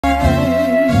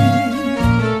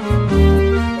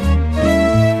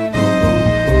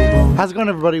How's it going,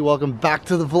 everybody? Welcome back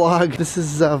to the vlog. This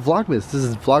is Vlogmas. This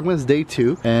is Vlogmas day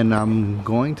 2, and I'm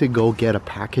going to go get a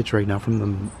package right now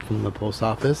from the post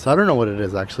office. I don't know what it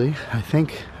is actually. I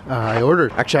think I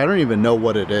ordered. Actually, I don't even know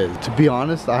what it is. To be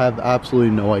honest, I have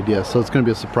absolutely no idea. So it's gonna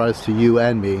be a surprise to you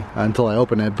and me until I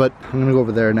open it. But I'm gonna go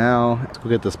over there now. Let's go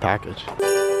get this package.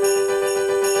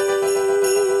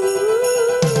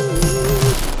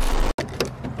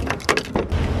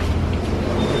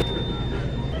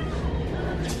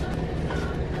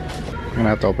 I'm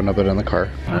gonna have to open up it in the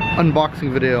car.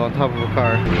 Unboxing video on top of a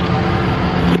car.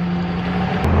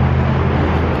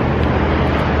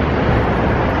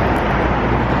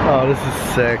 Oh, this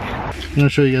is sick. I'm gonna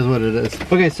show you guys what it is.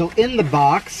 Okay, so in the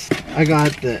box, I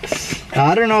got this. Now,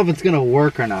 I don't know if it's gonna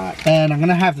work or not. And I'm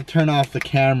gonna have to turn off the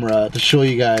camera to show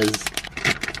you guys.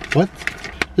 What?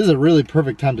 This is a really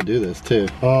perfect time to do this too.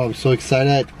 Oh, I'm so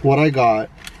excited. What I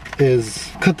got is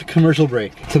cut the commercial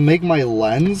break to make my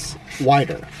lens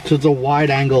wider. So it's a wide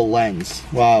angle lens.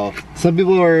 Wow. Some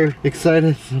people are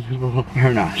excited, some people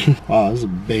are not. Wow, this is a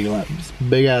big lens,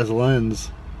 big ass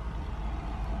lens.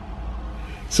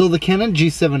 So the Canon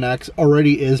G7X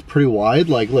already is pretty wide.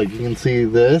 Like, look, you can see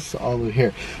this all over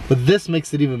here. But this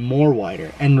makes it even more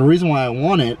wider. And the reason why I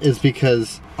want it is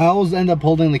because I always end up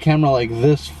holding the camera like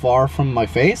this far from my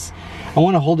face. I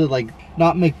want to hold it like,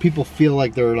 not make people feel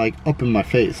like they're like up in my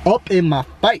face. Up in my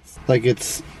face. Like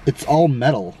it's all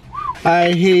metal.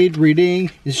 I hate reading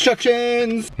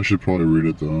instructions. I should probably read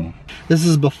it though. This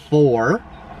is before,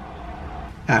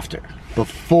 after.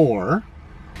 Before,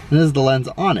 and this is the lens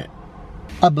on it.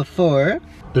 Before,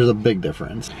 there's a big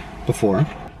difference. Before,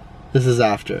 this is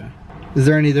after. Is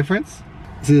there any difference?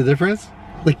 See the difference?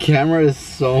 The camera is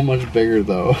so much bigger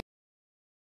though.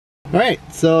 Alright,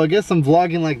 so I guess I'm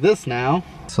vlogging like this now.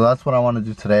 So that's what I want to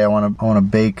do today. I want to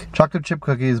bake chocolate chip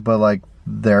cookies, but like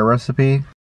their recipe.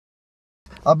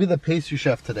 I'll be the pastry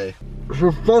chef today.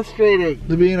 It's frustrating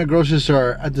to be in a grocery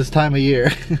store at this time of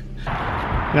year.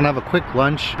 I'm gonna have a quick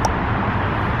lunch.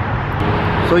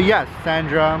 So yes,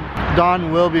 Sandra,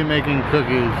 Dawn will be making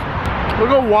cookies. Look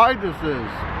how wide this is.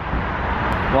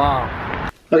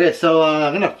 Wow. Okay, so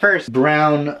I'm gonna first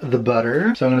brown the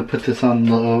butter. So I'm gonna put this on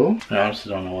low. I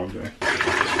honestly don't know what I'm doing.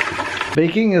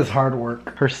 Baking is hard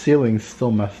work. Her ceiling's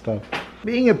still messed up.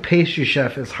 Being a pastry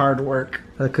chef is hard work.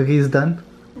 Are the cookies done?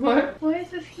 What? Why is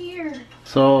this here?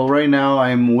 So right now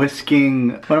I'm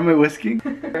whisking. What am I whisking?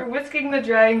 We're whisking the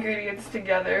dry ingredients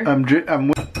together.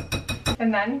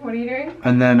 And then, what are you doing?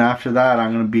 And then after that,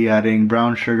 I'm gonna be adding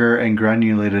brown sugar and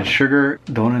granulated sugar.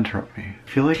 Don't interrupt me. I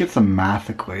feel like it's a math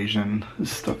equation.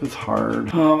 This stuff is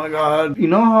hard. Oh my god. You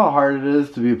know how hard it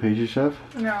is to be a pastry chef?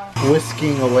 No.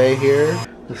 Whisking away here.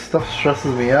 This stuff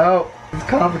stresses me out. It's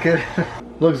complicated.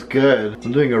 Looks good.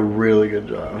 I'm doing a really good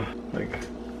job. Like,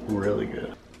 really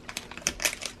good.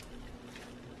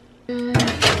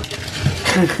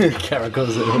 Camera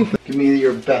goes in. Give me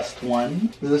your best one.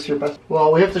 Is this your best?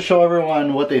 Well, we have to show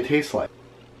everyone what they taste like.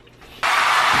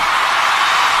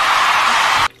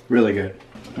 Really good.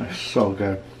 They're so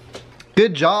good.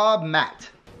 Good job, Matt.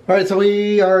 Alright, so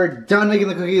we are done making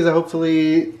the cookies.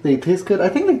 Hopefully they taste good. I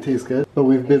think they taste good. But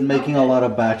we've been making a lot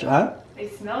of batch. They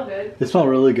smell good. They smell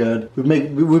really good. We've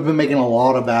been making a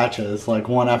lot of batches, like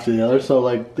one after the other. So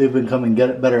like they've been coming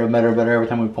better and better and better every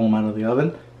time we pull them out of the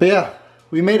oven. But yeah,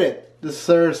 we made it. This is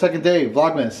our second day,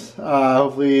 Vlogmas.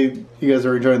 Hopefully you guys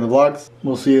are enjoying the vlogs.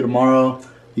 We'll see you tomorrow.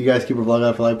 You guys keep our vlog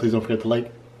out for life. Please don't forget to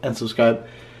like and subscribe.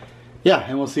 Yeah,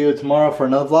 and we'll see you tomorrow for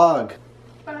another vlog.